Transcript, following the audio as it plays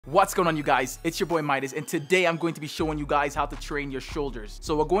What's going on, you guys? It's your boy Midas, and today I'm going to be showing you guys how to train your shoulders.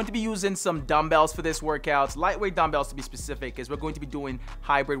 So we're going to be using some dumbbells for this workout, lightweight dumbbells to be specific, as we're going to be doing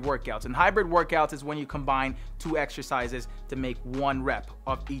hybrid workouts. And hybrid workouts is when you combine two exercises to make one rep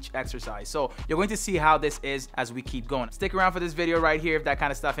of each exercise. So you're going to see how this is as we keep going. Stick around for this video right here if that kind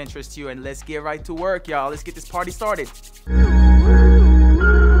of stuff interests you, and let's get right to work, y'all. Let's get this party started.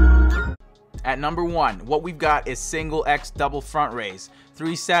 At number 1, what we've got is single X double front raise.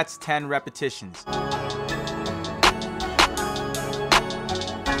 3 sets, 10 repetitions.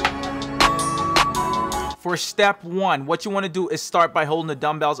 For step 1, what you want to do is start by holding the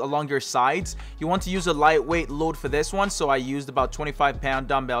dumbbells along your sides. You want to use a lightweight load for this one, so I used about 25-pound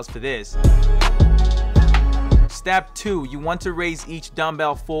dumbbells for this. Step 2, you want to raise each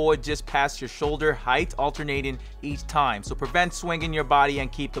dumbbell forward just past your shoulder height, alternating each time. So prevent swinging your body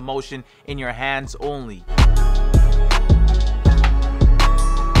and keep the motion in your hands only.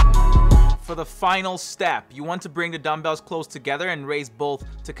 For the final step, you want to bring the dumbbells close together and raise both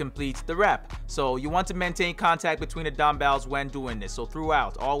to complete the rep. So you want to maintain contact between the dumbbells when doing this. So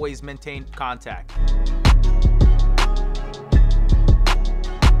throughout, always maintain contact.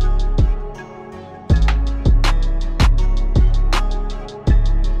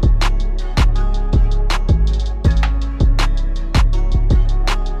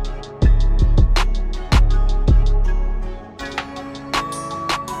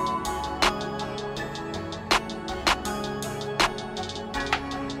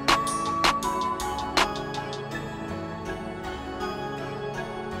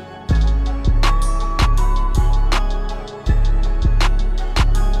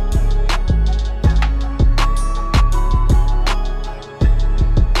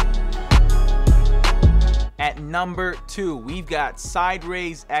 Number 2, we've got side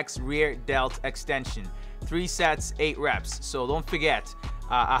raise X rear delt extension. 3 sets, 8 reps. So don't forget,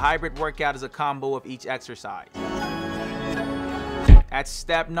 a hybrid workout is a combo of each exercise. At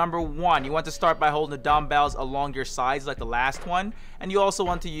step number 1, you want to start by holding the dumbbells along your sides like the last one. And you also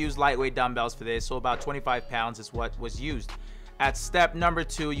want to use lightweight dumbbells for this, so about 25 pounds is what was used. At step number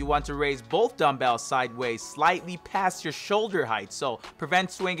 2, you want to raise both dumbbells sideways, slightly past your shoulder height. So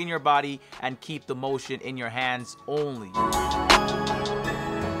prevent swinging your body and keep the motion in your hands only.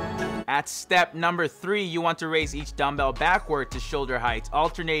 At step number 3, you want to raise each dumbbell backward to shoulder height,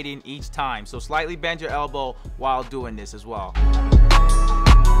 alternating each time. So slightly bend your elbow while doing this as well.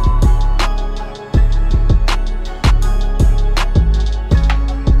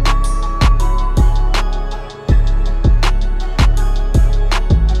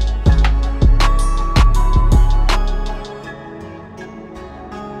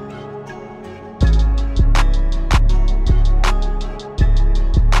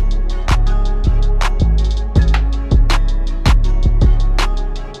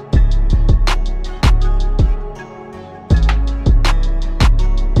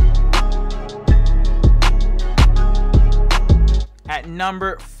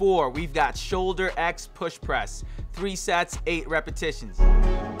 Number 4, we've got shoulder X push press. 3 sets, 8 repetitions.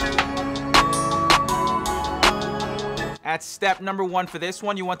 At step number 1 for this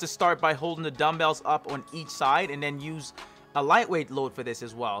one, you want to start by holding the dumbbells up on each side and then use a lightweight load for this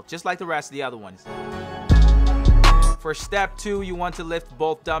as well, just like the rest of the other ones. For step 2, you want to lift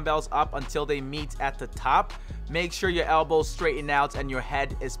both dumbbells up until they meet at the top. Make sure your elbows straighten out and your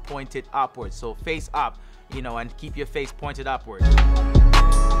head is pointed upwards. So face up, and keep your face pointed upward.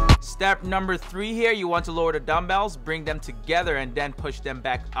 Step number 3 here, you want to lower the dumbbells, bring them together, and then push them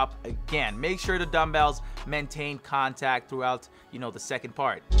back up again. Make sure the dumbbells maintain contact throughout, the second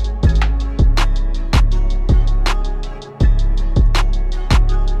part.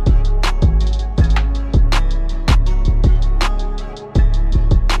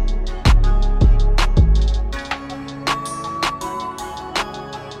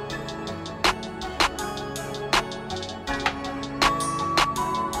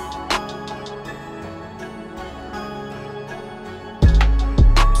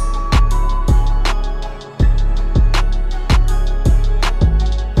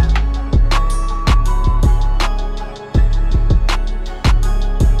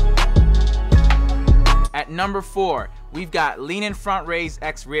 Number 4, we've got lean in front raise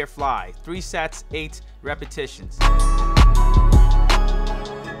X rear fly. 3 sets, 8 repetitions.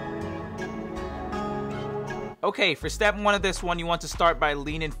 Okay, for step 1 of this one, you want to start by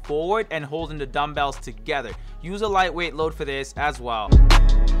leaning forward and holding the dumbbells together. Use a lightweight load for this as well.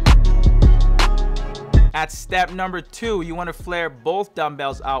 At step number 2, you want to flare both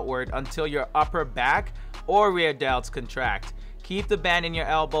dumbbells outward until your upper back or rear delts contract. Keep the band in your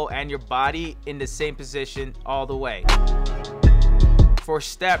elbow and your body in the same position all the way. For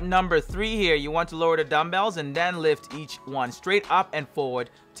step number 3 here, you want to lower the dumbbells and then lift each one straight up and forward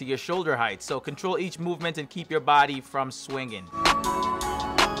to your shoulder height. So control each movement and keep your body from swinging.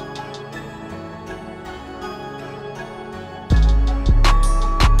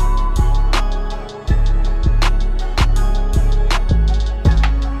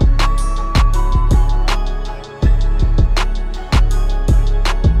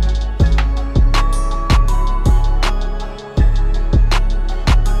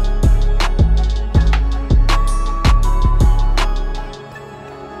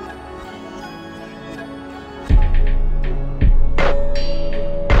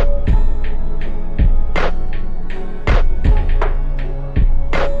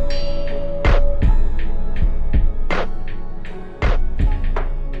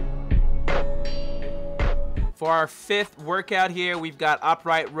 For our 5th workout here, we've got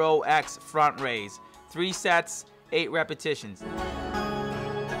upright row X front raise. 3 sets, 8 repetitions.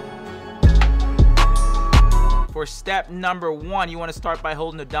 For step number 1, you want to start by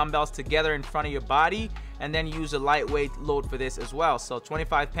holding the dumbbells together in front of your body and then use a lightweight load for this as well. So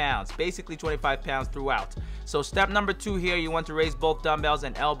 25 pounds, basically 25 pounds throughout. So step number 2 here, you want to raise both dumbbells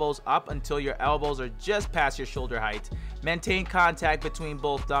and elbows up until your elbows are just past your shoulder height. Maintain contact between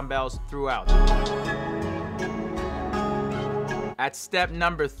both dumbbells throughout. At step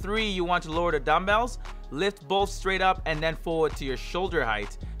number 3, you want to lower the dumbbells, lift both straight up and then forward to your shoulder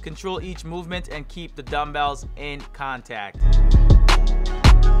height. Control each movement and keep the dumbbells in contact.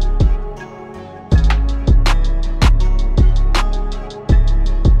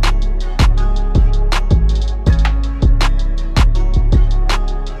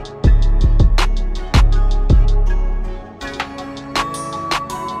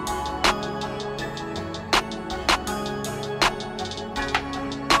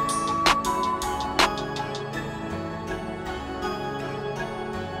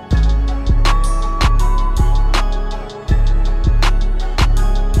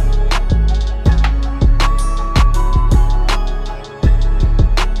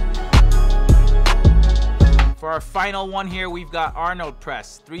 For our final one here, we've got Arnold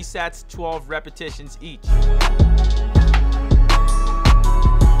Press. 3 sets, 12 repetitions each.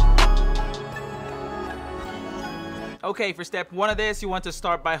 Okay, for step 1 of this, you want to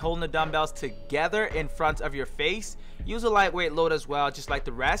start by holding the dumbbells together in front of your face. Use a lightweight load as well, just like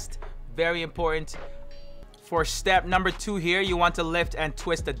the rest. Very important. For step number 2 here, you want to lift and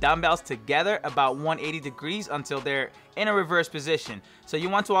twist the dumbbells together about 180 degrees until they're in a reverse position. So you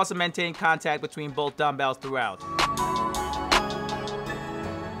want to also maintain contact between both dumbbells throughout.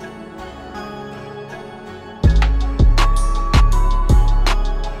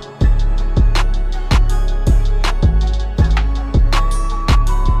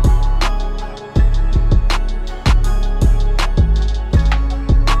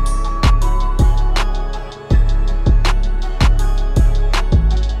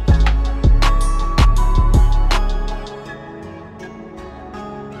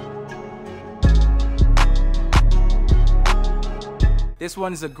 This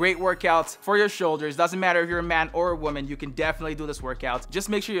one is a great workout for your shoulders. Doesn't matter if you're a man or a woman, you can definitely do this workout. Just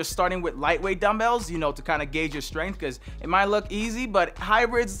make sure you're starting with lightweight dumbbells, you know, to kind of gauge your strength, because it might look easy, but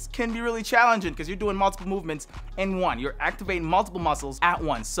hybrids can be really challenging because you're doing multiple movements in one. You're activating multiple muscles at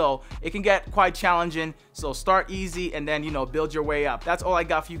once, so it can get quite challenging. So start easy and then, you know, build your way up. That's all I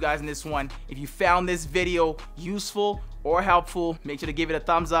got for you guys in this one. If you found this video useful or helpful, make sure to give it a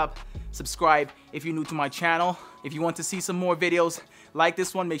thumbs up. Subscribe if you're new to my channel. If you want to see some more videos like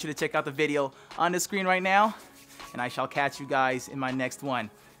this one, make sure to check out the video on the screen right now. And I shall catch you guys in my next one.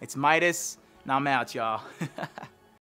 It's Midas, and I'm out, y'all.